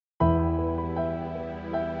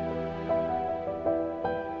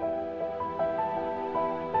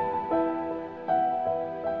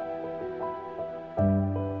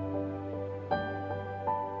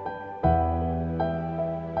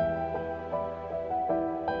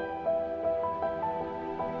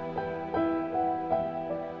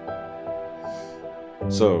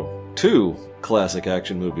So, 2 classic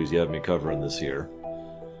action movies you have me covering this year.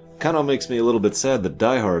 Kind of makes me a little bit sad that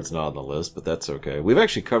Die Hard's not on the list, but that's okay. We've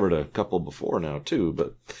actually covered a couple before now, too,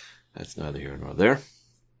 but that's neither here nor there.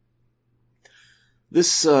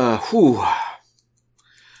 This is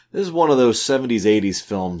one of those 70s, 80s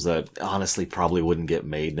films that honestly probably wouldn't get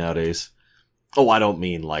made nowadays. Oh, I don't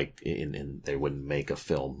mean like they wouldn't make a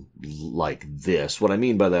film like this. What I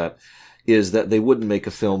mean by that is that they wouldn't make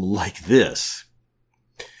a film like this.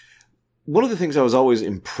 One of the things I was always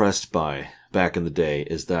impressed by back in the day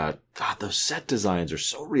is that those set designs are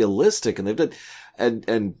so realistic, and they've done,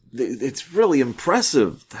 and it's really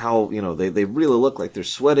impressive how, you know, they really look like they're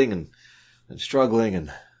sweating and struggling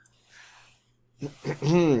and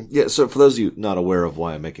yeah. So for those of you not aware of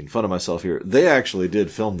why I'm making fun of myself here, they actually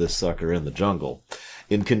did film this sucker in the jungle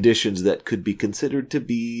in conditions that could be considered to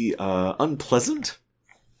be unpleasant.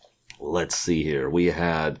 Let's see here. We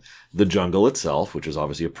had the jungle itself, which is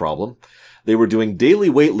obviously a problem. They were doing daily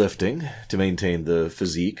weightlifting to maintain the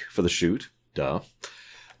physique for the shoot. Duh.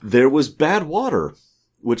 There was bad water,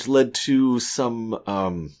 which led to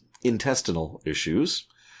some intestinal issues.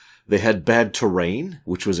 They had bad terrain,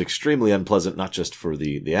 which was extremely unpleasant, not just for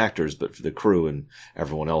the actors, but for the crew and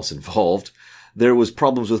everyone else involved. There was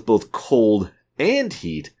problems with both cold and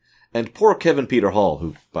heat. And poor Kevin Peter Hall,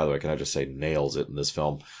 who, by the way, can I just say, nails it in this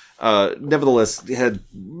film, nevertheless had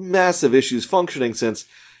massive issues functioning since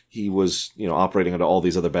he was, you know, operating under all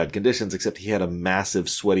these other bad conditions, except he had a massive,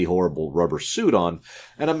 sweaty, horrible rubber suit on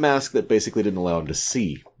and a mask that basically didn't allow him to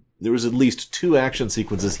see. There was at least 2 action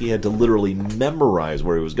sequences he had to literally memorize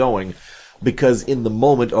where he was going, because in the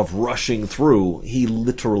moment of rushing through, he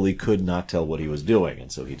literally could not tell what he was doing,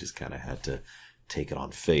 and so he just kind of had to take it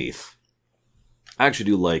on faith. I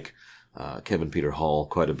actually do like Kevin Peter Hall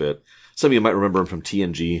quite a bit. Some of you might remember him from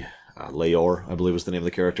TNG. Leor, I believe was the name of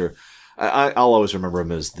the character. I'll always remember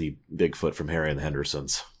him as the Bigfoot from Harry and the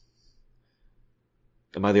Hendersons.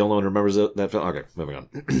 Am I the only one who remembers that film? Okay, moving on.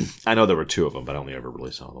 I know there were 2 of them, but I only ever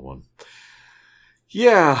really saw the one.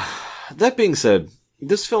 Yeah, that being said,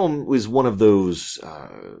 this film was one of those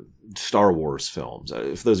Star Wars films. For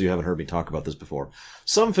those of you who haven't heard me talk about this before,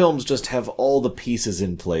 some films just have all the pieces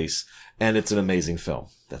in place, and it's an amazing film.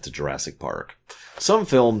 That's a Jurassic Park. Some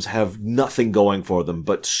films have nothing going for them,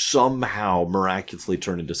 but somehow miraculously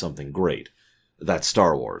turn into something great. That's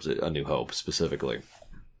Star Wars, A New Hope, specifically.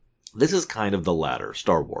 This is kind of the latter,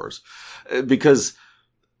 Star Wars, because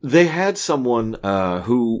they had someone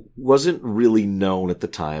who wasn't really known at the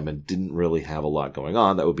time and didn't really have a lot going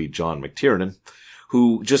on. That would be John McTiernan,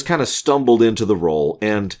 who just kind of stumbled into the role.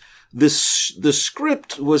 And the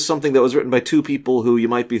script was something that was written by 2 people who you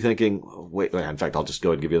might be thinking, wait, in fact, I'll just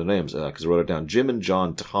go ahead and give you the names because I wrote it down, Jim and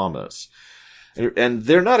John Thomas. And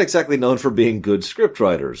they're not exactly known for being good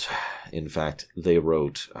scriptwriters. In fact, they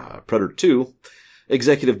wrote Predator 2,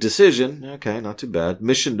 Executive Decision, okay, not too bad,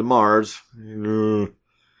 Mission to Mars,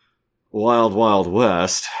 Wild Wild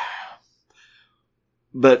West.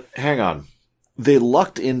 But hang on. They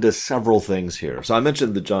lucked into several things here. So I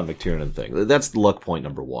mentioned the John McTiernan thing. That's the luck point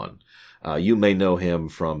number 1. You may know him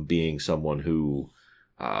from being someone who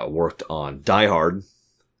worked on Die Hard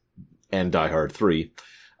and Die Hard 3,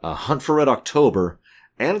 Hunt for Red October,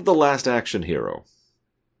 and The Last Action Hero.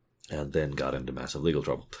 And then got into massive legal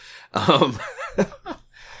trouble.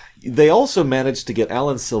 They also managed to get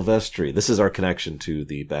Alan Silvestri. This is our connection to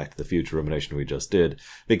the Back to the Future Rumination we just did,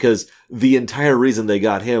 because the entire reason they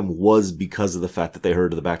got him was because of the fact that they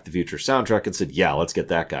heard the Back to the Future soundtrack and said, yeah, let's get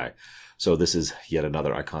that guy. So this is yet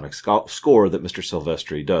another iconic score that Mr.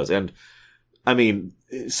 Silvestri does. And I mean,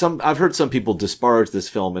 I've heard some people disparage this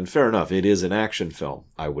film, and fair enough, it is an action film.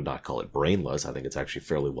 I would not call it brainless. I think it's actually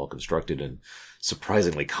fairly well constructed and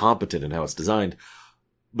surprisingly competent in how it's designed.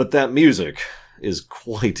 But that music is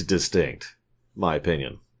quite distinct, my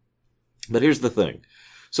opinion. But here's the thing.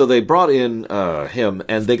 So they brought in him,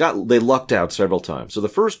 and they lucked out several times. So the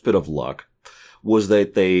first bit of luck was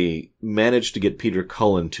that they managed to get Peter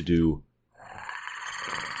Cullen to do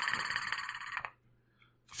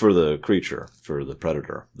for the creature, for the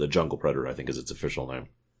predator, the jungle predator, I think is its official name.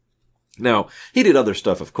 Now, he did other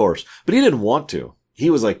stuff, of course, but he didn't want to. He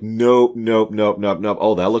was like, nope.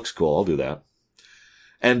 Oh, that looks cool. I'll do that.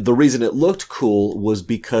 And the reason it looked cool was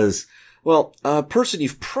because, well, a person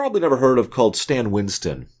you've probably never heard of called Stan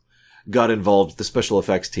Winston got involved with the special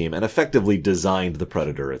effects team and effectively designed the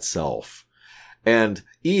Predator itself. And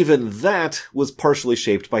even that was partially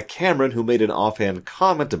shaped by Cameron, who made an offhand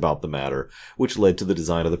comment about the matter, which led to the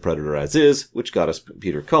design of the Predator as is, which got us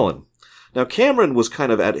Peter Cullen. Now, Cameron was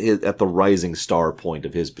kind of at the rising star point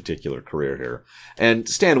of his particular career here. And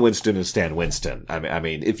Stan Winston is Stan Winston. I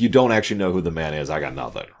mean, if you don't actually know who the man is, I got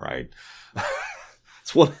nothing, right?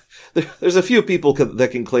 There's a few people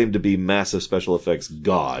that can claim to be massive special effects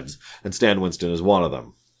gods, and Stan Winston is one of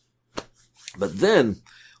them. But then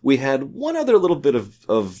we had one other little bit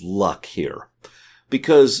of luck here,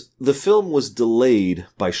 because the film was delayed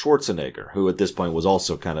by Schwarzenegger, who at this point was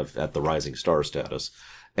also kind of at the rising star status.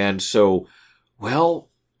 And so, well,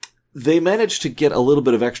 they managed to get a little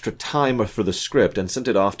bit of extra time for the script and sent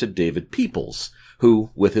it off to David Peoples,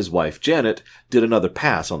 who, with his wife Janet, did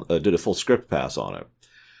a full script pass on it.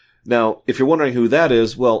 Now, if you're wondering who that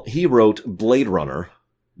is, well, he wrote Blade Runner.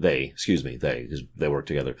 They worked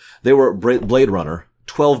together. They were Blade Runner,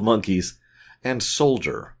 12 Monkeys, and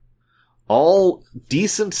Soldier. All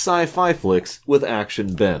decent sci-fi flicks with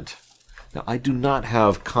action bent. Now, I do not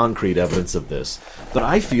have concrete evidence of this, but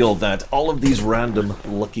I feel that all of these random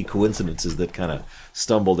lucky coincidences that kind of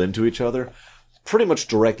stumbled into each other pretty much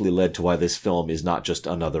directly led to why this film is not just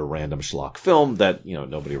another random schlock film that,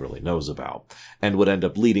 nobody really knows about, and would end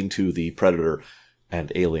up leading to the Predator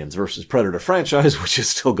and Aliens vs. Predator franchise, which is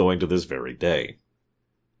still going to this very day.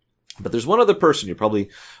 But there's one other person you're probably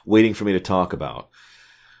waiting for me to talk about.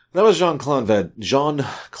 That was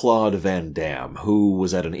Jean-Claude Van Damme, who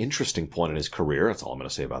was at an interesting point in his career. That's all I'm going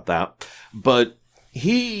to say about that. But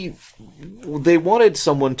they wanted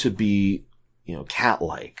someone to be,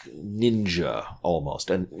 cat-like, ninja almost,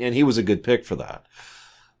 and he was a good pick for that.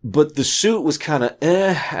 But the suit was kind of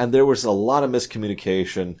and there was a lot of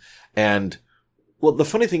miscommunication, and well, the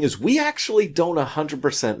funny thing is, we actually don't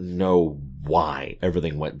 100% know why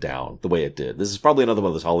everything went down the way it did. This is probably another one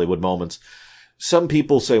of those Hollywood moments. Some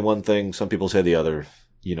people say one thing, some people say the other.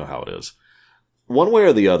 You know how it is. One way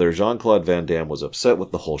or the other, Jean-Claude Van Damme was upset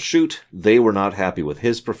with the whole shoot. They were not happy with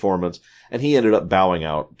his performance, and he ended up bowing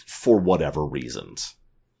out for whatever reasons.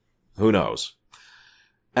 Who knows?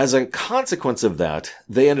 As a consequence of that,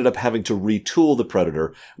 they ended up having to retool the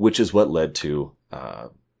Predator, which is what led to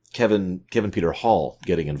Kevin Peter Hall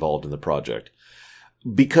getting involved in the project.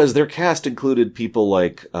 Because their cast included people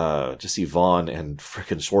like Jesse Vaughn and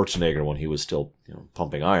frickin' Schwarzenegger when he was still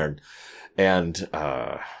pumping iron. And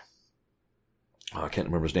I can't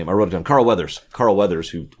remember his name. I wrote it down. Carl Weathers,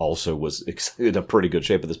 who also was in a pretty good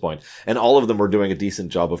shape at this point. And all of them were doing a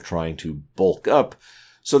decent job of trying to bulk up.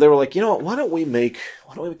 So they were like, what, why don't we make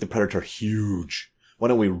the Predator huge? Why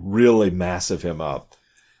don't we really massive him up?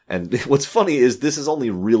 And what's funny is this is only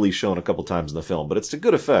really shown a couple times in the film, but it's to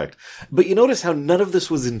good effect. But you notice how none of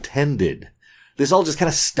this was intended. This all just kind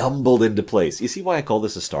of stumbled into place. You see why I call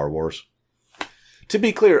this a Star Wars? To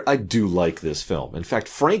be clear, I do like this film. In fact,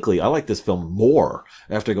 frankly, I like this film more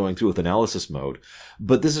after going through with analysis mode.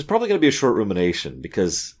 But this is probably going to be a short rumination,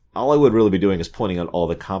 because all I would really be doing is pointing out all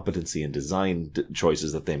the competency and design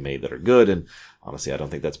choices that they made that are good. And honestly, I don't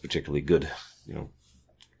think that's particularly good,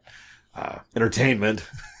 entertainment.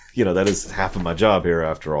 That is half of my job here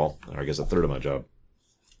after all. Or I guess a third of my job.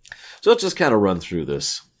 So let's just kind of run through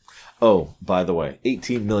this. Oh, by the way,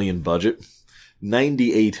 18 million budget,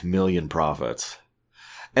 98 million profits.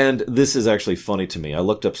 And this is actually funny to me. I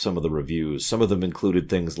looked up some of the reviews. Some of them included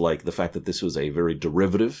things like the fact that this was a very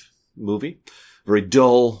derivative movie, very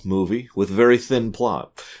dull movie with very thin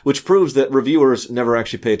plot, which proves that reviewers never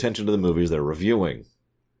actually pay attention to the movies they're reviewing.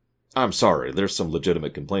 I'm sorry, there's some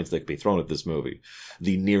legitimate complaints that could be thrown at this movie.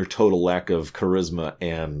 The near total lack of charisma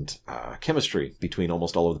and chemistry between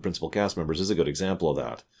almost all of the principal cast members is a good example of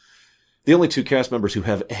that. The only two cast members who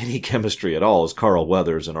have any chemistry at all is Carl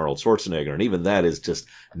Weathers and Arnold Schwarzenegger, and even that is just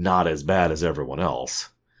not as bad as everyone else.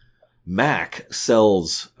 Mac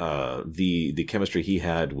sells the chemistry he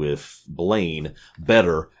had with Blaine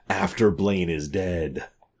better after Blaine is dead.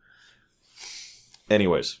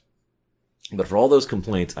 Anyways. But for all those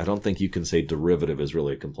complaints, I don't think you can say derivative is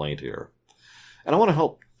really a complaint here. And I want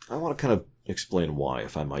to kind of explain why,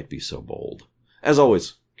 if I might be so bold. As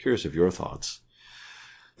always, curious of your thoughts.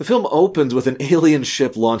 The film opens with an alien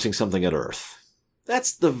ship launching something at Earth.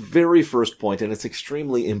 That's the very first point, and it's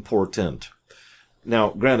extremely important. Now,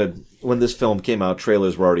 granted, when this film came out,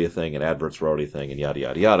 trailers were already a thing, and adverts were already a thing, and yada,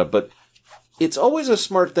 yada, yada, but it's always a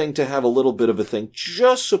smart thing to have a little bit of a thing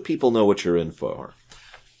just so people know what you're in for.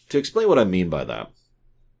 To explain what I mean by that,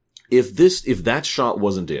 if that shot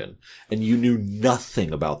wasn't in, and you knew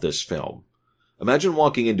nothing about this film, imagine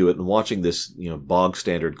walking into it and watching this, bog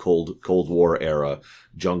standard Cold War era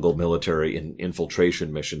jungle military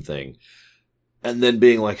infiltration mission thing, and then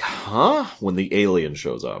being like, huh? When the alien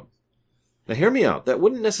shows up. Now, hear me out. That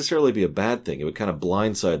wouldn't necessarily be a bad thing. It would kind of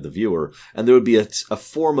blindside the viewer, and there would be a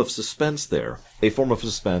form of suspense there. A form of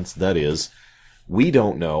suspense that is, we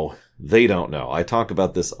don't know, they don't know. I talk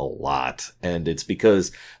about this a lot, and it's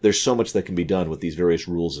because there's so much that can be done with these various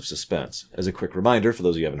rules of suspense. As a quick reminder, for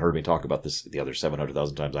those of you who haven't heard me talk about this the other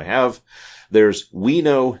 700,000 times I have, there's we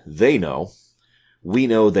know, they know, we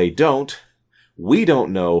know, they don't, we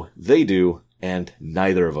don't know, they do, and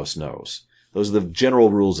neither of us knows. Those are the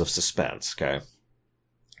general rules of suspense, okay?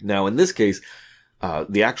 Now, in this case,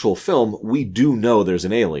 the actual film, we do know there's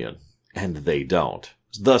an alien, and they don't.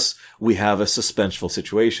 Thus, we have a suspenseful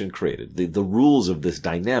situation created. The rules of this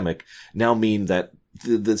dynamic now mean that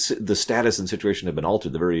the status and situation have been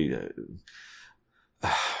altered.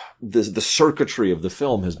 The circuitry of the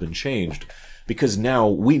film has been changed, because now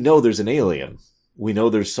we know there's an alien. We know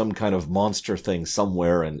there's some kind of monster thing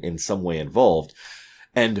somewhere and in some way involved.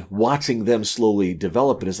 And watching them slowly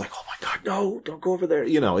develop it is like, oh my God, no, don't go over there.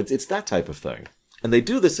 You know, it's that type of thing. And they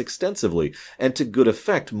do this extensively and to good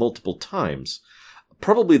effect multiple times.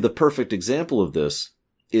 Probably the perfect example of this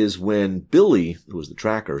is when Billy, who is the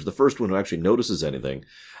tracker, is the first one who actually notices anything,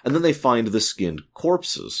 and then they find the skinned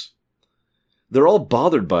corpses. They're all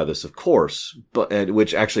bothered by this, of course,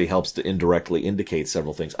 which actually helps to indirectly indicate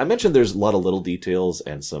several things. I mentioned there's a lot of little details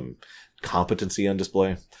and some competency on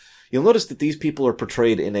display. You'll notice that these people are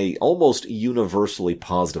portrayed in a almost universally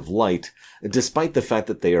positive light, despite the fact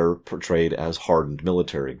that they are portrayed as hardened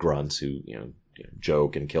military grunts who,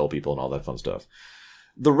 joke and kill people and all that fun stuff.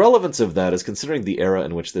 The relevance of that is considering the era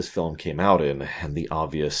in which this film came out in and the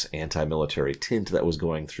obvious anti-military tint that was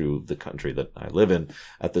going through the country that I live in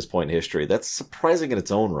at this point in history. That's surprising in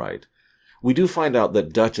its own right. We do find out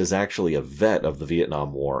that Dutch is actually a vet of the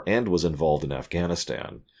Vietnam War and was involved in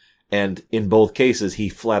Afghanistan. And in both cases, he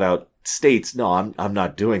flat out states, no, I'm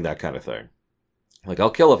not doing that kind of thing. Like, I'll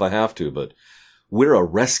kill if I have to, but we're a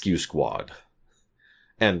rescue squad.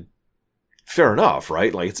 And fair enough,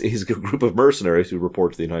 right? Like, he's a group of mercenaries who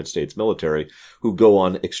report to the United States military who go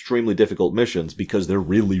on extremely difficult missions because they're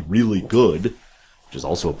really, really good, which is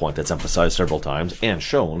also a point that's emphasized several times and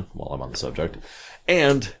shown while I'm on the subject.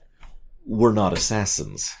 And we're not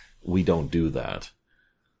assassins. We don't do that.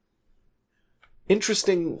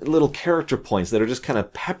 Interesting little character points that are just kind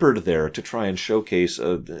of peppered there to try and showcase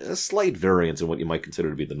a slight variance in what you might consider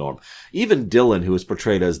to be the norm. Even Dylan, who is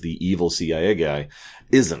portrayed as the evil CIA guy,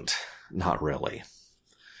 isn't. Not really.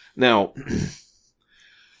 Now,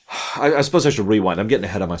 I suppose I should rewind. I'm getting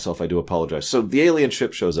ahead of myself. I do apologize. So the alien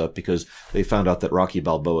ship shows up because they found out that Rocky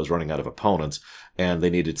Balboa is running out of opponents, and they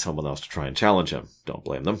needed someone else to try and challenge him. Don't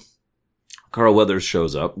blame them. Carl Weathers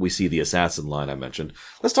shows up. We see the assassin line I mentioned.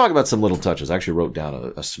 Let's talk about some little touches. I actually wrote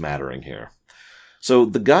down a smattering here. So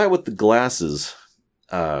the guy with the glasses,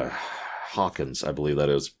 Hawkins, I believe that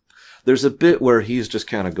is, there's a bit where he's just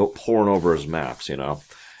kind of pouring over his maps,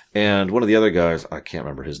 and one of the other guys, I can't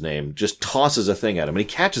remember his name, just tosses a thing at him, and he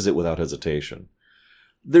catches it without hesitation.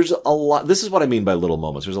 There's a lot, this is what I mean by little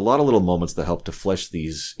moments. There's a lot of little moments that help to flesh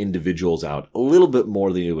these individuals out a little bit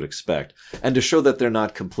more than you would expect, and to show that they're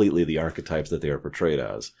not completely the archetypes that they are portrayed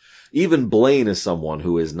as. Even Blaine is someone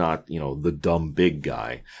who is not, the dumb big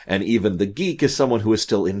guy, and even the geek is someone who is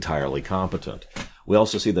still entirely competent. We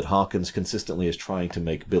also see that Hawkins consistently is trying to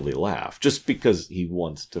make Billy laugh, just because he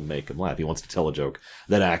wants to make him laugh. He wants to tell a joke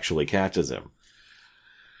that actually catches him.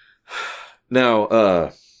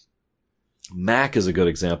 Now, Mac is a good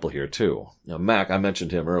example here, too. Now, Mac, I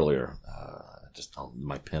mentioned him earlier.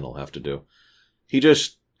 My pen will have to do. He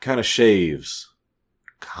just kind of shaves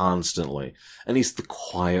constantly, and he's the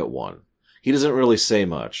quiet one. He doesn't really say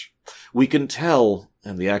much. We can tell,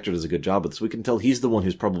 and the actor does a good job of this, we can tell he's the one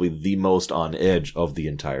who's probably the most on edge of the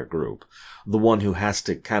entire group. The one who has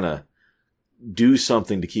to kind of do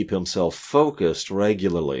something to keep himself focused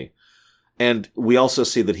regularly. And we also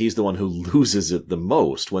see that he's the one who loses it the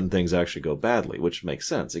most when things actually go badly, which makes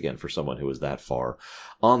sense, again, for someone who is that far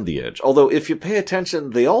on the edge. Although, if you pay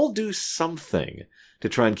attention, they all do something to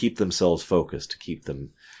try and keep themselves focused, to keep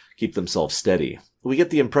themselves steady. We get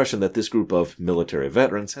the impression that this group of military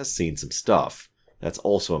veterans has seen some stuff. That's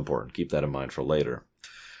also important. Keep that in mind for later.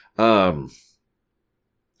 Looking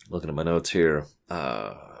at my notes here.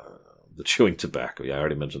 The chewing tobacco. Yeah, I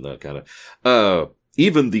already mentioned that kind of.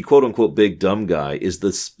 Even the quote-unquote big dumb guy is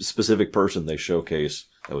the specific person they showcase,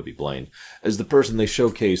 that would be Blaine, as the person they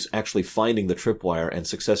showcase actually finding the tripwire and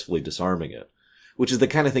successfully disarming it, which is the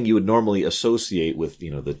kind of thing you would normally associate with,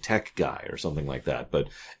 the tech guy or something like that. But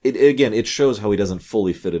it shows how he doesn't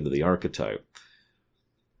fully fit into the archetype.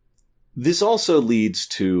 This also leads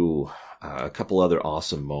to a couple other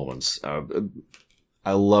awesome moments.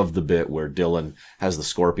 I love the bit where Dylan has the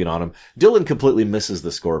scorpion on him. Dylan completely misses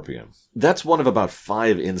the scorpion. That's one of about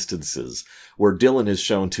 5 instances where Dylan is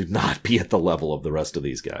shown to not be at the level of the rest of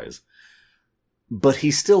these guys. But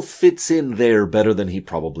he still fits in there better than he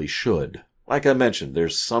probably should. Like I mentioned,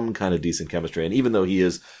 there's some kind of decent chemistry, and even though he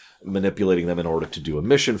is manipulating them in order to do a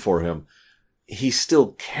mission for him, he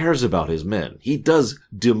still cares about his men. He does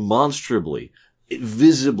demonstrably,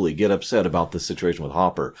 visibly get upset about the situation with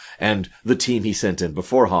Hopper and the team he sent in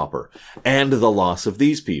before Hopper and the loss of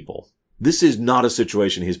these people. This is not a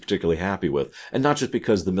situation he's particularly happy with, and not just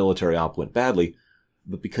because the military op went badly,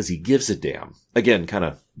 but because he gives a damn. Again, kind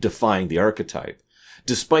of defying the archetype.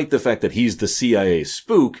 Despite the fact that he's the CIA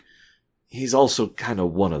spook, he's also kind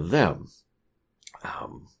of one of them.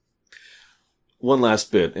 One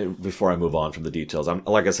last bit before I move on from the details.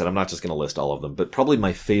 Like I said, I'm not just going to list all of them, but probably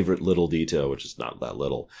my favorite little detail, which is not that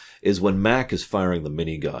little, is when Mac is firing the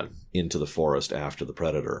minigun into the forest after the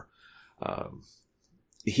Predator.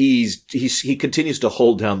 He continues to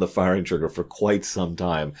hold down the firing trigger for quite some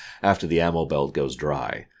time after the ammo belt goes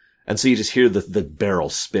dry. And so you just hear the barrel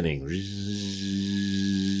spinning.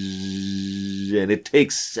 And it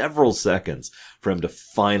takes several seconds for him to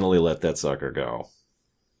finally let that sucker go.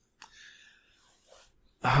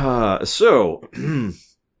 I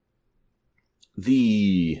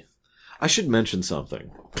should mention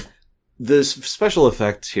something. The special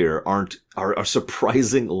effects here are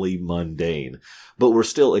surprisingly mundane, but were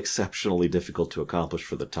still exceptionally difficult to accomplish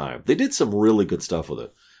for the time. They did some really good stuff with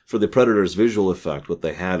it. For the Predator's visual effect, what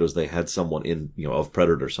they had was they had someone of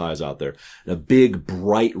Predator size out there in a big,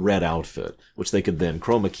 bright red outfit, which they could then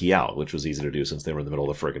chroma key out, which was easy to do since they were in the middle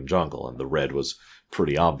of the friggin' jungle, and the red was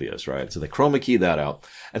pretty obvious, right? So they chroma key that out.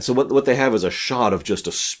 And so what they have is a shot of just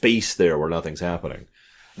a space there where nothing's happening.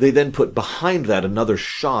 They then put behind that another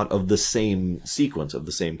shot of the same sequence, of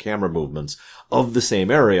the same camera movements, of the same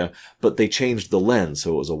area, but they changed the lens,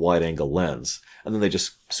 so it was a wide-angle lens. And then they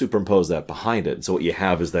just superimpose that behind it. And so what you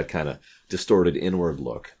have is that kind of distorted inward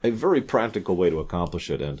look. A very practical way to accomplish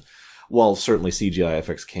it. And while certainly CGI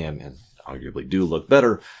effects can, and arguably do, look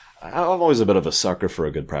better, I'm always a bit of a sucker for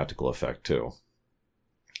a good practical effect, too.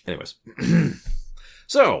 Anyways.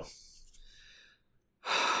 So.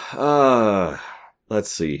 Let's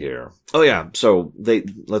see here. Oh yeah, so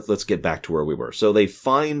let's get back to where we were. So they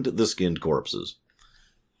find the skinned corpses.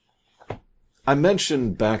 I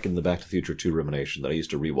mentioned back in the Back to the Future 2 Rumination that I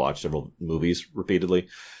used to rewatch several movies repeatedly.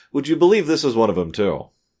 Would you believe this was one of them too?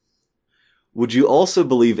 Would you also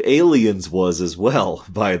believe Aliens was as well,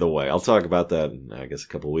 by the way? I'll talk about that in, I guess, a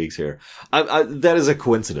couple of weeks here. That is a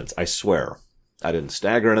coincidence, I swear. I didn't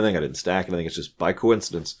stagger anything, I didn't stack anything, it's just by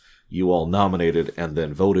coincidence you all nominated and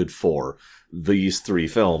then voted for these 3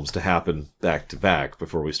 films to happen back to back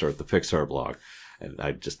before we start the Pixar blog. And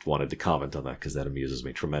I just wanted to comment on that because that amuses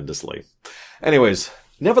me tremendously. Anyways,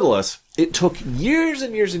 nevertheless, it took years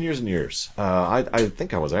and years and years and years. I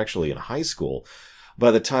think I was actually in high school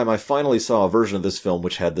by the time I finally saw a version of this film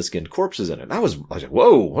which had the skinned corpses in it. And I was like,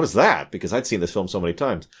 whoa, what is that? Because I'd seen this film so many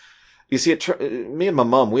times. You see, me and my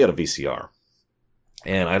mom, we had a VCR.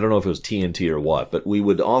 And I don't know if it was TNT or what, but we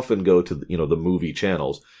would often go to, the movie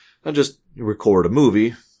channels and just record a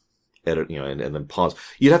movie, edit, and then pause.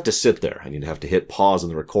 You'd have to sit there and you'd have to hit pause in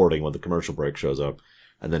the recording when the commercial break shows up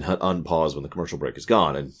and then hit unpause when the commercial break is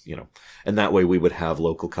gone. And, and that way we would have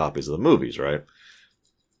local copies of the movies, right?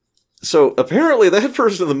 So apparently that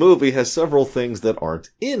version of the movie has several things that aren't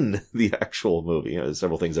in the actual movie.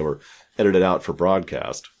 Several things that were edited out for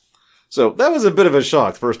broadcast. So that was a bit of a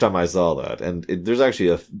shock the first time I saw that. And there's actually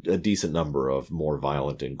a decent number of more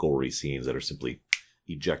violent and gory scenes that are simply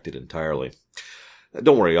ejected entirely.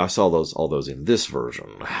 Don't worry, I saw all those in this version.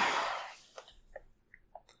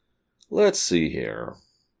 Let's see here.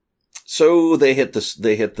 So they hit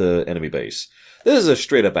the enemy base. This is a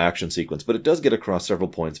straight up action sequence, but it does get across several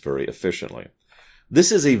points very efficiently.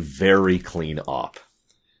 This is a very clean op.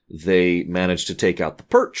 They managed to take out the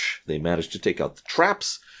perch. They managed to take out the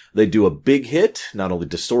traps. They do a big hit, not only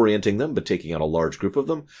disorienting them, but taking out a large group of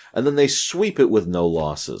them. And then they sweep it with no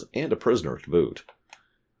losses, and a prisoner to boot.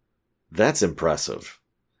 That's impressive.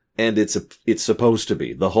 And it's supposed to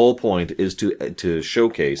be. The whole point is to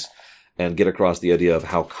showcase and get across the idea of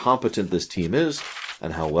how competent this team is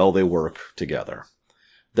and how well they work together.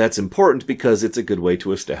 That's important because it's a good way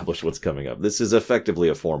to establish what's coming up. This is effectively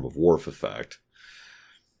a form of Worf effect.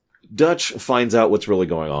 Dutch finds out what's really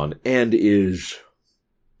going on and is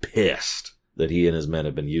pissed that he and his men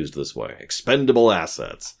have been used this way. Expendable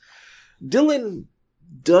assets. Dylan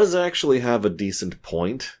does actually have a decent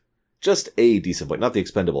point. Just a decent point. Not the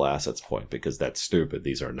expendable assets point, because that's stupid.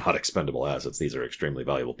 These are not expendable assets. These are extremely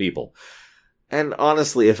valuable people. And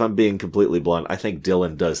honestly, if I'm being completely blunt, I think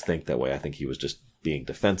Dylan does think that way. I think he was just being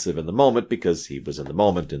defensive in the moment because he was in the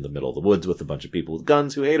moment in the middle of the woods with a bunch of people with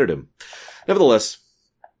guns who hated him. Nevertheless,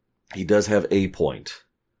 he does have a point.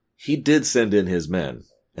 He did send in his men,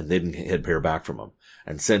 and they didn't hear back from him,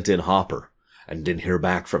 and sent in Hopper, and didn't hear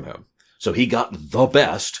back from him. So he got the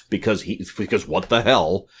best because what the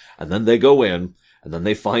hell? And then they go in, and then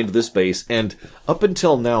they find this base, and up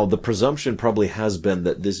until now, the presumption probably has been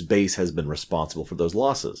that this base has been responsible for those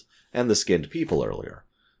losses, and the skinned people earlier.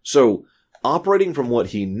 So, operating from what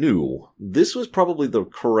he knew, this was probably the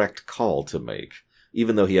correct call to make,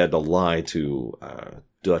 even though he had to lie to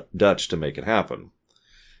Dutch to make it happen.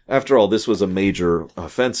 After all, this was a major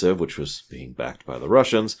offensive, which was being backed by the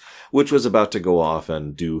Russians, which was about to go off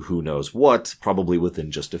and do who knows what, probably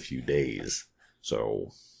within just a few days.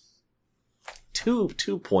 So,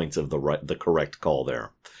 two points of the correct call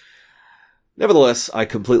there. Nevertheless, I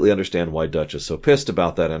completely understand why Dutch is so pissed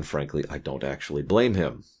about that, and frankly, I don't actually blame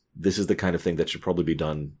him. This is the kind of thing that should probably be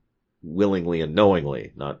done willingly and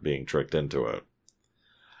knowingly, not being tricked into it.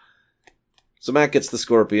 So Mac gets the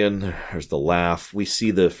scorpion, there's the laugh, we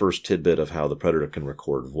see the first tidbit of how the Predator can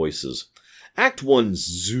record voices. Act 1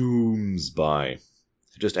 zooms by,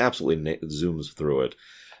 just absolutely zooms through it,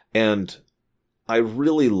 and I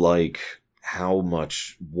really like how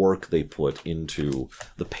much work they put into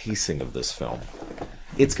the pacing of this film.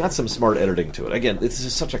 It's got some smart editing to it. Again, this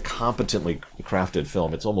is such a competently crafted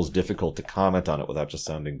film, it's almost difficult to comment on it without just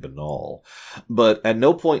sounding banal. But at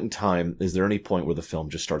no point in time is there any point where the film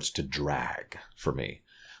just starts to drag for me.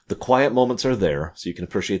 The quiet moments are there, so you can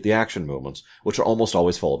appreciate the action moments, which are almost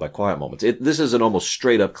always followed by quiet moments. This is an almost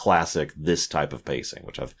straight-up classic, this type of pacing,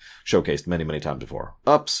 which I've showcased many, many times before.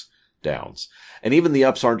 Ups, downs. And even the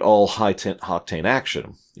ups aren't all high-octane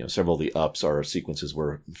action. Several of the ups are sequences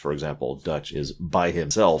where, for example, Dutch is by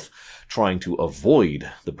himself trying to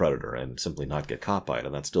avoid the Predator and simply not get caught by it,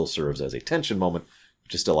 and that still serves as a tension moment,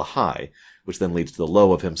 which is still a high, which then leads to the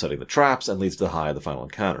low of him setting the traps and leads to the high of the final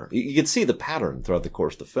encounter. You can see the pattern throughout the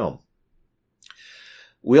course of the film.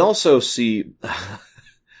 We also see...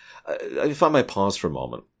 If I might pause for a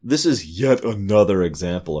moment, this is yet another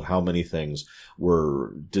example of how many things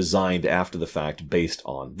were designed after the fact based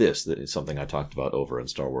on this. That is something I talked about over in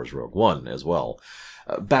Star Wars Rogue One as well.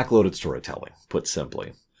 Backloaded storytelling, put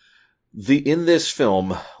simply. In this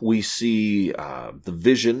film, we see the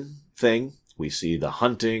vision thing. We see the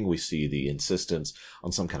hunting, we see the insistence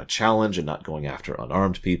on some kind of challenge and not going after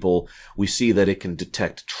unarmed people. We see that it can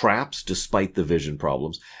detect traps despite the vision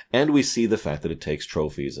problems. And we see the fact that it takes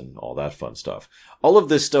trophies and all that fun stuff. All of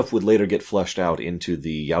this stuff would later get fleshed out into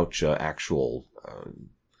the Yautja actual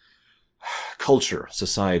culture,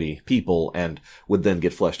 society, people, and would then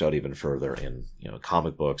get fleshed out even further in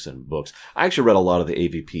comic books and books. I actually read a lot of the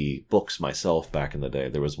AVP books myself back in the day.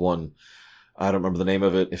 There was one... I don't remember the name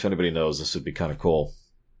of it. If anybody knows, this would be kind of cool.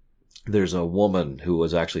 There's a woman who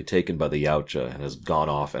was actually taken by the Yautja and has gone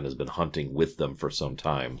off and has been hunting with them for some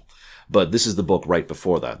time. But this is the book right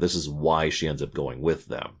before that. This is why she ends up going with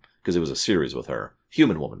them. Because it was a series with her.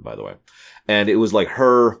 Human woman, by the way. And it was like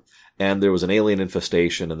her, and there was an alien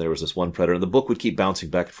infestation, and there was this one predator. And the book would keep bouncing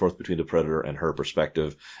back and forth between the predator and her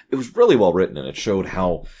perspective. It was really well written, and it showed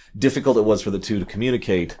how difficult it was for the two to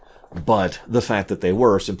communicate. But the fact that they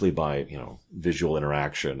were simply by, visual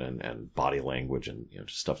interaction and body language and,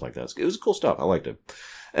 just stuff like that. It was cool stuff. I liked it.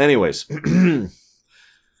 Anyways,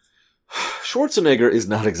 Schwarzenegger is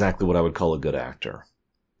not exactly what I would call a good actor.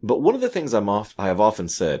 But one of the things I have often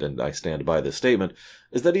said, and I stand by this statement,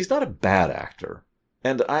 is that he's not a bad actor.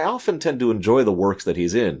 And I often tend to enjoy the works that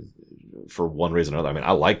he's in for one reason or another. I mean,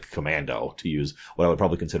 I like Commando, to use what I would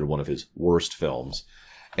probably consider one of his worst films.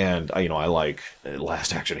 And, I like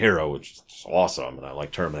Last Action Hero, which is awesome. And I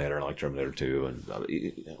like Terminator, and I like Terminator 2.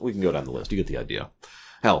 And we can go down the list. You get the idea.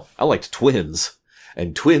 Hell, I liked Twins.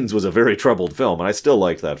 And Twins was a very troubled film, and I still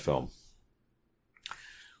liked that film.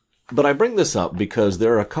 But I bring this up because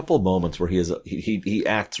there are a couple moments where he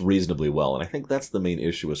acts reasonably well. And I think that's the main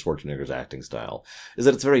issue with Schwarzenegger's acting style, is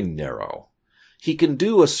that it's very narrow. He can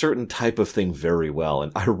do a certain type of thing very well,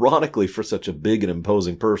 and ironically, for such a big and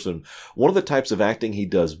imposing person, one of the types of acting he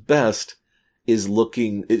does best is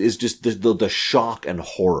just the shock and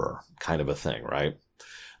horror kind of a thing, right?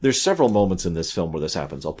 There's several moments in this film where this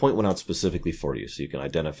happens. I'll point one out specifically for you so you can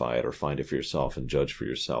identify it or find it for yourself and judge for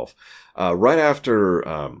yourself. Right after,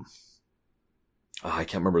 I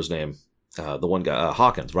can't remember his name, the one guy,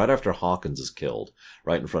 Hawkins, right after Hawkins is killed,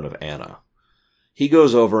 right in front of Anna. He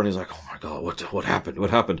goes over and he's like, oh my God, what happened? What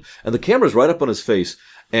happened? And the camera's right up on his face.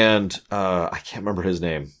 And, I can't remember his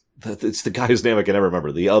name. It's the guy whose name I can never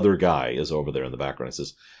remember. The other guy is over there in the background. He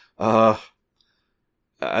says,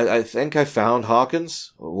 I think I found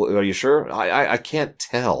Hawkins. Are you sure? I can't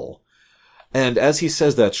tell. And as he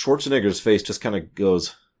says that, Schwarzenegger's face just kind of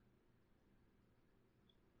goes,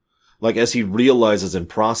 like, as he realizes and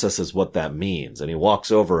processes what that means. And he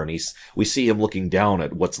walks over and we see him looking down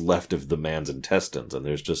at what's left of the man's intestines. And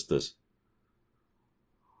there's just this,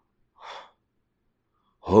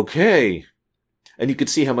 okay. And you could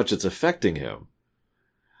see how much it's affecting him.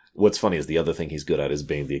 What's funny is the other thing he's good at is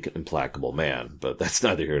being the implacable man, but that's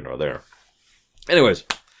neither here nor there. Anyways,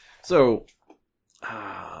 so,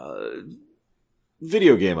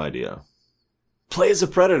 video game idea. Play as a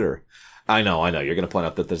predator. I know, you're going to point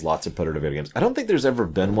out that there's lots of predator video games. I don't think there's ever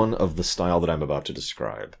been one of the style that I'm about to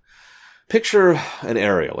describe. Picture an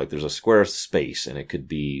area, like there's a square space, and it could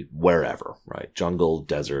be wherever, right? Jungle,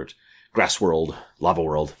 desert, grass world, lava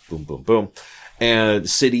world, boom, boom, boom. And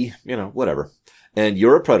city, whatever. And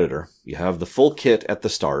you're a predator. You have the full kit at the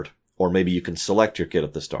start, or maybe you can select your kit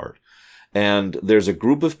at the start. And there's a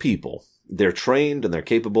group of people. They're trained and they're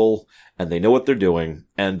capable and they know what they're doing.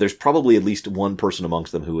 And there's probably at least one person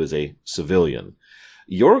amongst them who is a civilian.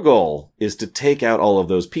 Your goal is to take out all of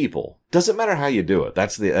those people. Doesn't matter how you do it.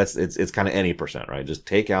 It's kind of any percent, right? Just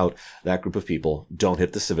take out that group of people. Don't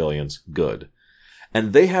hit the civilians. Good.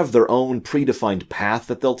 And they have their own predefined path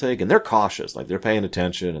that they'll take, and they're cautious. Like, they're paying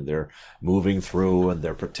attention, and they're moving through, and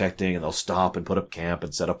they're protecting, and they'll stop and put up camp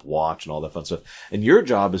and set up watch and all that fun stuff. And your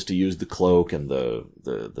job is to use the cloak and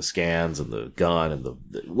the scans and the gun and the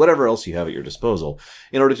whatever else you have at your disposal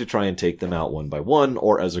in order to try and take them out one by one,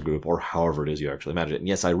 or as a group, or however it is you actually imagine it. And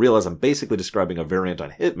yes, I realize I'm basically describing a variant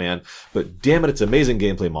on Hitman, but damn it, it's an amazing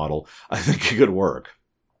gameplay model. I think it could work.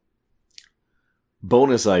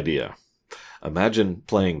 Bonus idea. Imagine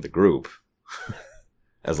playing the group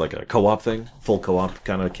as like a co-op thing, full co-op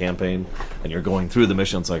kind of campaign, and you're going through the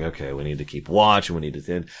mission. It's like, okay, we need to keep watch, and we need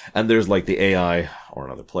to, and there's like the AI or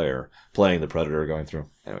another player playing the predator going through.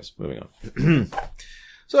 Anyways, moving on.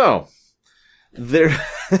 So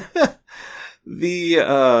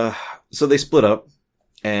so they split up,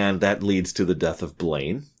 and that leads to the death of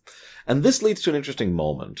Blaine. And this leads to an interesting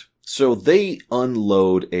moment. So they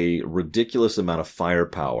unload a ridiculous amount of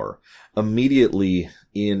firepower immediately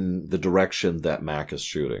in the direction that Mac is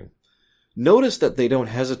shooting. Notice that they don't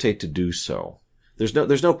hesitate to do so. There's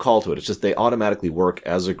no call to it. It's just they automatically work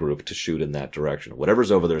as a group to shoot in that direction.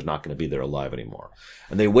 Whatever's over there is not going to be there alive anymore.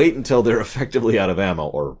 And they wait until they're effectively out of ammo,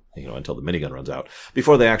 or, until the minigun runs out,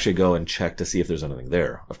 before they actually go and check to see if there's anything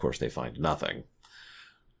there. Of course, they find nothing.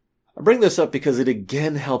 I bring this up because it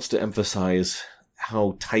again helps to emphasize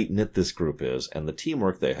how tight-knit this group is and the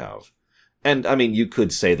teamwork they have. And, I mean, you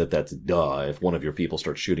could say that that's duh. If one of your people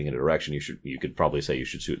starts shooting in a direction, you could probably say you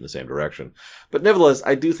should shoot in the same direction. But nevertheless,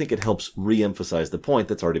 I do think it helps re-emphasize the point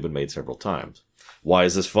that's already been made several times. Why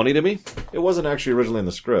is this funny to me? It wasn't actually originally in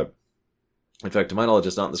the script. In fact, to my knowledge,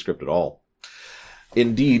 it's not in the script at all.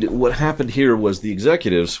 Indeed, what happened here was the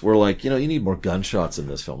executives were like, you need more gunshots in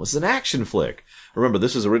this film. This is an action flick. Remember,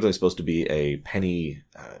 this was originally supposed to be a penny,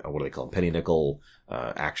 what do they call it? Penny nickel,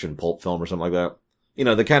 action pulp film or something like that.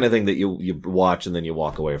 The kind of thing that you watch and then you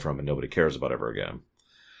walk away from and nobody cares about ever again.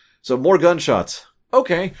 So more gunshots.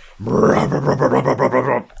 Okay.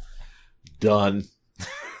 Done.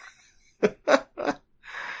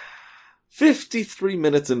 53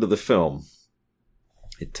 minutes into the film,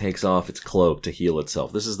 it takes off its cloak to heal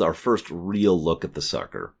itself. This is our first real look at the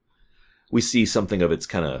sucker. We see something of its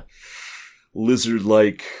kind of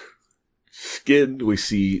lizard-like skin. We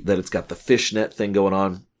see that it's got the fishnet thing going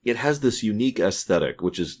on. It has this unique aesthetic,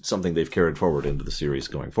 which is something they've carried forward into the series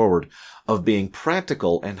going forward, of being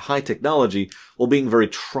practical and high technology while being very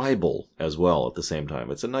tribal as well at the same time.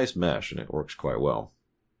 It's a nice mesh, and it works quite well.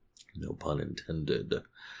 No pun intended.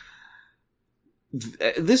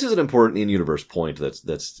 This is an important in-universe point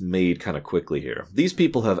that's made kind of quickly here. These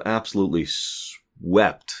people have absolutely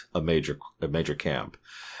swept a major camp.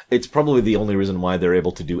 It's probably the only reason why they're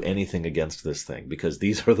able to do anything against this thing, because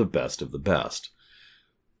these are the best of the best.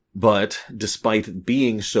 But despite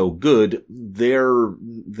being so good, they're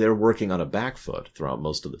working on a back foot throughout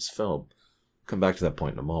most of this film. Come back to that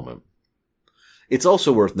point in a moment. It's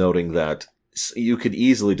also worth noting that you could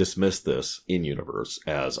easily dismiss this in universe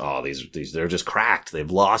as, these they're just cracked.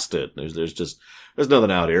 They've lost it. There's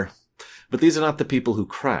nothing out here. But these are not the people who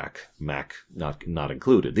crack, Mac not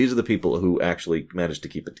included. These are the people who actually manage to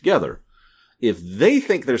keep it together. If they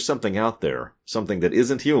think there's something out there, something that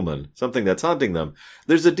isn't human, something that's hunting them,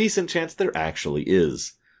 there's a decent chance there actually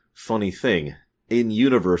is. Funny thing, in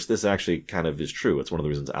universe, this actually kind of is true. It's one of the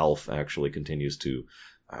reasons Alf actually continues to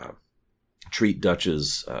treat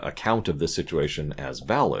Dutch's account of this situation as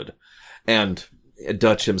valid. And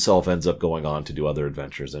Dutch himself ends up going on to do other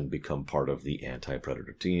adventures and become part of the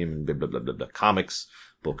anti-Predator team, and blah, blah, blah, blah, blah, comics,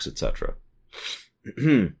 books, etc.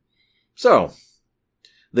 So,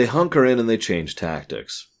 they hunker in and they change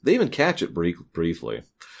tactics. They even catch it briefly.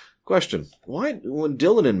 Question, why, when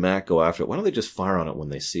Dylan and Mac go after it, why don't they just fire on it when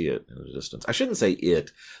they see it in the distance? I shouldn't say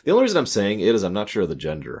it. The only reason I'm saying it is I'm not sure of the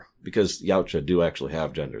gender, because Yautja do actually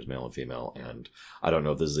have genders, male and female, and I don't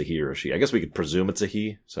know if this is a he or a she. I guess we could presume it's a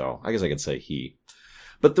he, so I guess I could say he.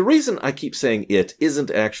 But the reason I keep saying it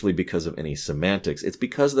isn't actually because of any semantics. It's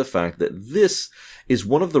because of the fact that this is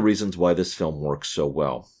one of the reasons why this film works so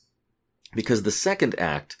well. Because the second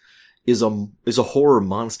act is a horror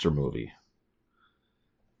monster movie.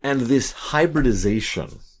 And this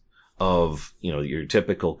hybridization of, your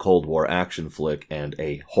typical Cold War action flick and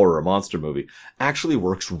a horror monster movie actually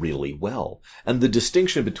works really well. And the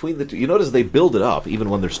distinction between the two, you notice they build it up even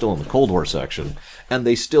when they're still in the Cold War section, and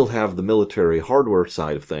they still have the military hardware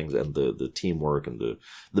side of things and the teamwork and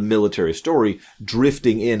the military story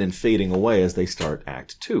drifting in and fading away as they start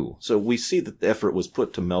Act 2. So we see that the effort was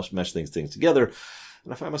put to mesh things together.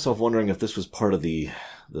 And I find myself wondering if this was part of the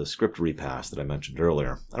script repass that I mentioned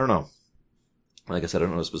earlier. I don't know. Like I said, I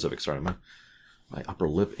don't know the specifics. Sorry, my upper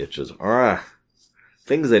lip itches.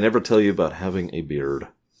 Things they never tell you about having a beard.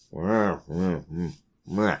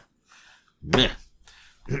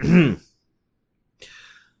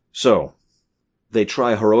 So, they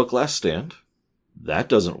try heroic last stand. That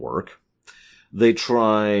doesn't work. They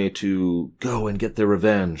try to go and get their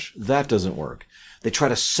revenge. That doesn't work. They try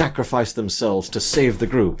to sacrifice themselves to save the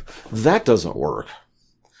group. That doesn't work.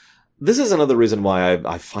 This is another reason why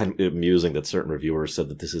I find it amusing that certain reviewers said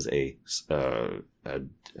that this is what's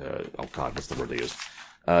the word they use?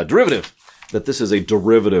 Derivative. That this is a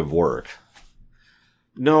derivative work.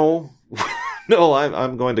 No. No,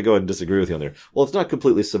 I'm going to go ahead and disagree with you on there. Well, it's not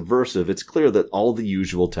completely subversive. It's clear that all the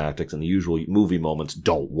usual tactics and the usual movie moments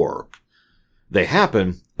don't work. They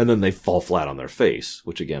happen, and then they fall flat on their face,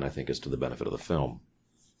 which again I think is to the benefit of the film.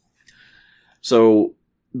 So,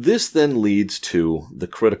 this then leads to the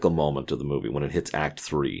critical moment of the movie when it hits Act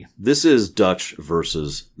 3. This is Dutch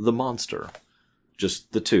versus the monster.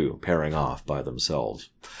 Just the two pairing off by themselves.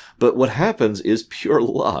 But what happens is pure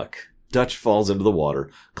luck. Dutch falls into the water,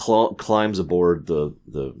 climbs aboard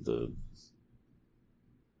the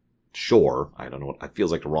shore. I don't know it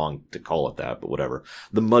feels like wrong to call it that, but whatever.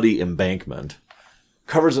 The muddy embankment.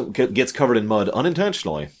 Gets covered in mud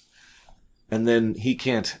unintentionally. And then he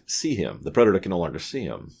can't see him. The Predator can no longer see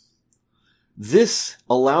him. This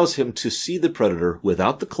allows him to see the Predator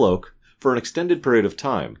without the cloak for an extended period of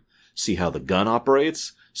time. See how the gun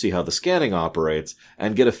operates, see how the scanning operates,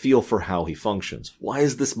 and get a feel for how he functions. Why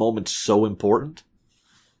is this moment so important?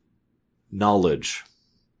 Knowledge.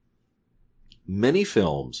 Many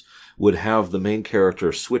films would have the main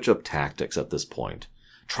character switch up tactics at this point.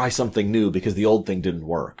 Try something new because the old thing didn't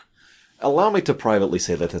work. Allow me to privately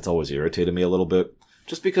say that that's always irritated me a little bit.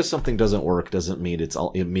 Just because something doesn't work doesn't mean it's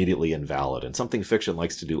immediately invalid. And something fiction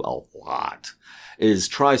likes to do a lot is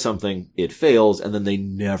try something, it fails, and then they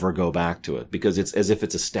never go back to it because it's as if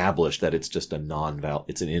it's established that it's just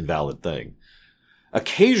it's an invalid thing.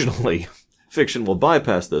 Occasionally, fiction will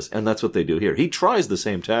bypass this, and that's what they do here. He tries the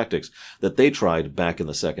same tactics that they tried back in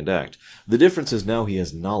the second act. The difference is now he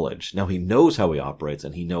has knowledge. Now he knows how he operates,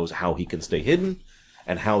 and he knows how he can stay hidden,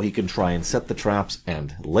 and how he can try and set the traps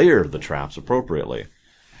and layer the traps appropriately.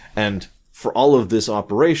 And for all of this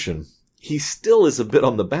operation, he still is a bit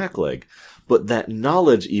on the back leg, but that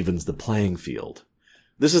knowledge evens the playing field.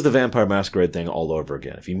 This is the Vampire Masquerade thing all over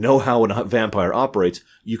again. If you know how a vampire operates,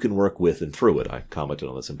 you can work with and through it. I commented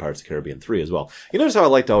on this in Pirates of the Caribbean 3 as well. You notice how I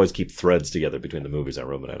like to always keep threads together between the movies I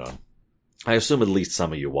ruminate on. I assume at least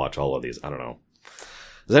some of you watch all of these. I don't know.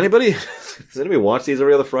 Does anybody watch these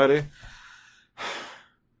every other Friday?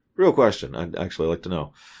 Real question. I'd actually like to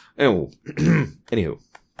know. Anywho.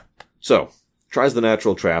 So, tries the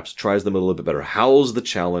natural traps, tries them a little bit better, howls the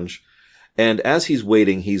challenge, and as he's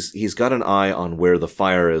waiting, he's got an eye on where the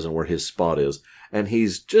fire is and where his spot is, and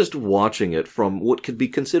he's just watching it from what could be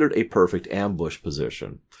considered a perfect ambush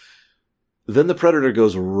position. Then the Predator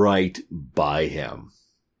goes right by him.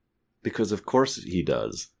 Because of course he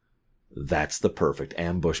does. That's the perfect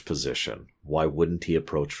ambush position. Why wouldn't he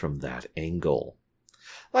approach from that angle?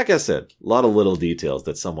 Like I said, a lot of little details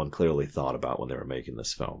that someone clearly thought about when they were making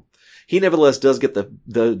this film. He nevertheless does get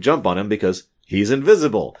the jump on him because he's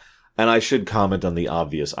invisible. And I should comment on the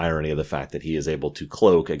obvious irony of the fact that he is able to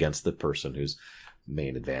cloak against the person whose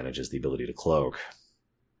main advantage is the ability to cloak.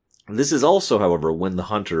 This is also, however, when the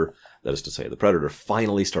hunter, that is to say the Predator,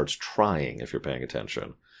 finally starts trying, if you're paying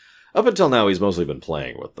attention. Up until now, he's mostly been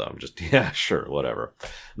playing with them. Just, yeah, sure, whatever.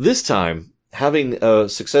 This time, having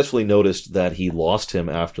successfully noticed that he lost him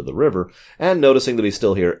after the river, and noticing that he's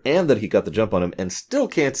still here, and that he got the jump on him, and still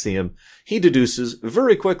can't see him, he deduces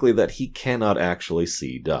very quickly that he cannot actually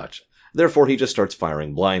see Dutch. Therefore, he just starts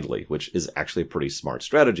firing blindly, which is actually a pretty smart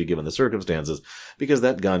strategy given the circumstances, because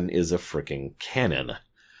that gun is a fricking cannon.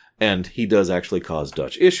 And he does actually cause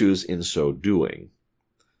Dutch issues in so doing.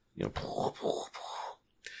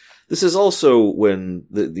 This is also when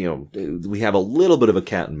we have a little bit of a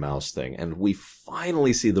cat and mouse thing, and we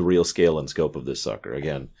finally see the real scale and scope of this sucker.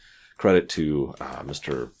 Again, credit to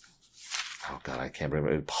Mr. Oh God, I can't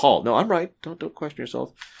remember. Hall. No, I'm right. Don't question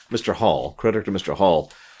yourself. Mr. Hall. Credit to Mr.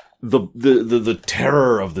 Hall. The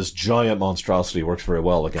terror of this giant monstrosity works very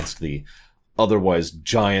well against the otherwise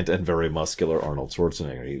giant and very muscular Arnold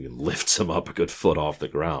Schwarzenegger. He even lifts him up a good foot off the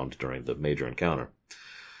ground during the major encounter.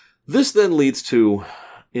 This then leads to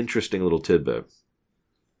interesting little tidbit.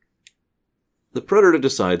 The Predator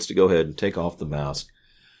decides to go ahead and take off the mask,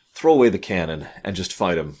 throw away the cannon, and just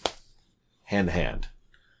fight him hand to hand.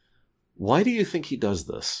 Why do you think he does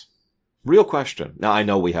this? Real question. Now, I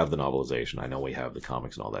know we have the novelization, I know we have the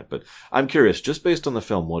comics and all that, but I'm curious, just based on the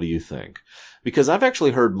film, what do you think? Because I've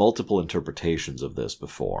actually heard multiple interpretations of this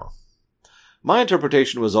before. My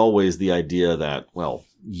interpretation was always the idea that, well,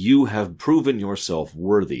 you have proven yourself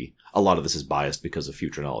worthy. A lot of this is biased because of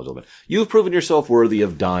future knowledge, but you've proven yourself worthy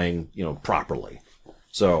of dying, properly.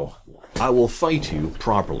 So, I will fight you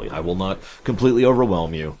properly. I will not completely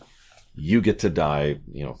overwhelm you. You get to die,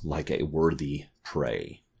 like a worthy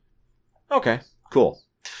prey. Okay, cool.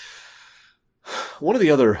 One of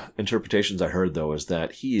the other interpretations I heard, though, is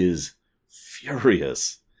that he is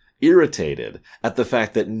furious, irritated at the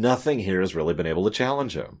fact that nothing here has really been able to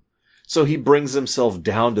challenge him. So he brings himself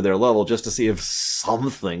down to their level just to see if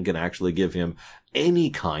something can actually give him any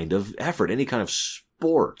kind of effort, any kind of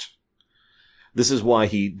sport. This is why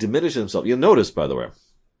he diminishes himself. You'll notice, by the way,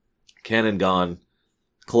 cannon gone,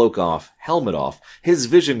 cloak off, helmet off. His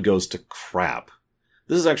vision goes to crap.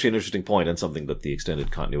 This is actually an interesting point and something that the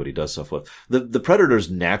extended continuity does stuff with. The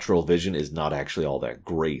Predator's natural vision is not actually all that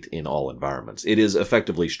great in all environments. It is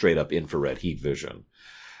effectively straight up infrared heat vision,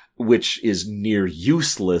 which is near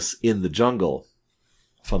useless in the jungle.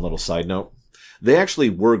 Fun little side note. They actually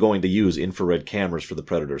were going to use infrared cameras for the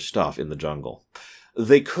Predator's stuff in the jungle.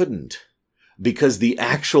 They couldn't, because the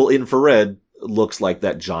actual infrared looks like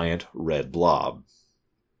that giant red blob.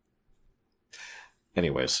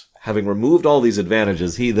 Anyways, having removed all these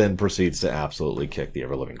advantages, he then proceeds to absolutely kick the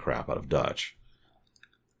ever-living crap out of Dutch.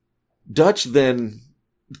 Dutch then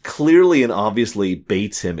clearly and obviously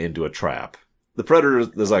baits him into a trap. The Predator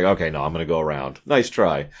is like, okay, no, I'm going to go around. Nice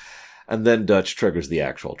try. And then Dutch triggers the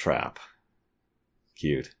actual trap.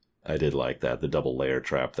 Cute. I did like that, the double layer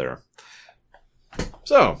trap there.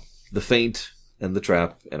 So, the feint and the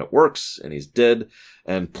trap, and it works, and he's dead,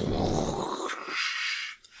 and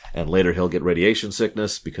later he'll get radiation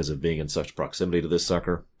sickness because of being in such proximity to this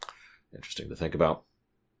sucker. Interesting to think about.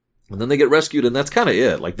 And then they get rescued, and that's kind of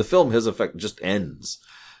it. Like, the film, his effect just ends.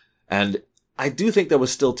 And I do think that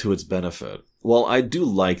was still to its benefit. While I do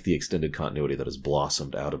like the extended continuity that has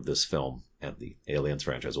blossomed out of this film and the Aliens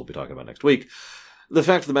franchise we'll be talking about next week, the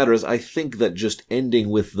fact of the matter is I think that just ending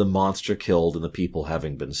with the monster killed and the people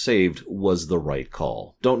having been saved was the right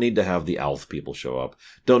call. Don't need to have the ALF people show up.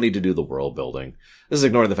 Don't need to do the world building. This is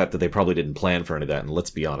ignoring the fact that they probably didn't plan for any of that, and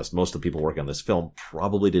let's be honest, most of the people working on this film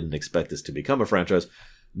probably didn't expect this to become a franchise,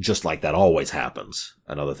 just like that always happens.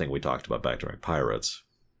 Another thing we talked about back during Pirates.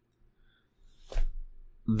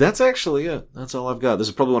 That's actually it. That's all I've got. This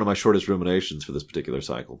is probably one of my shortest ruminations for this particular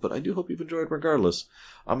cycle, but I do hope you've enjoyed regardless.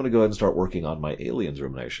 I'm going to go ahead and start working on my Aliens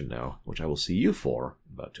rumination now, which I will see you for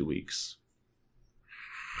in about 2 weeks.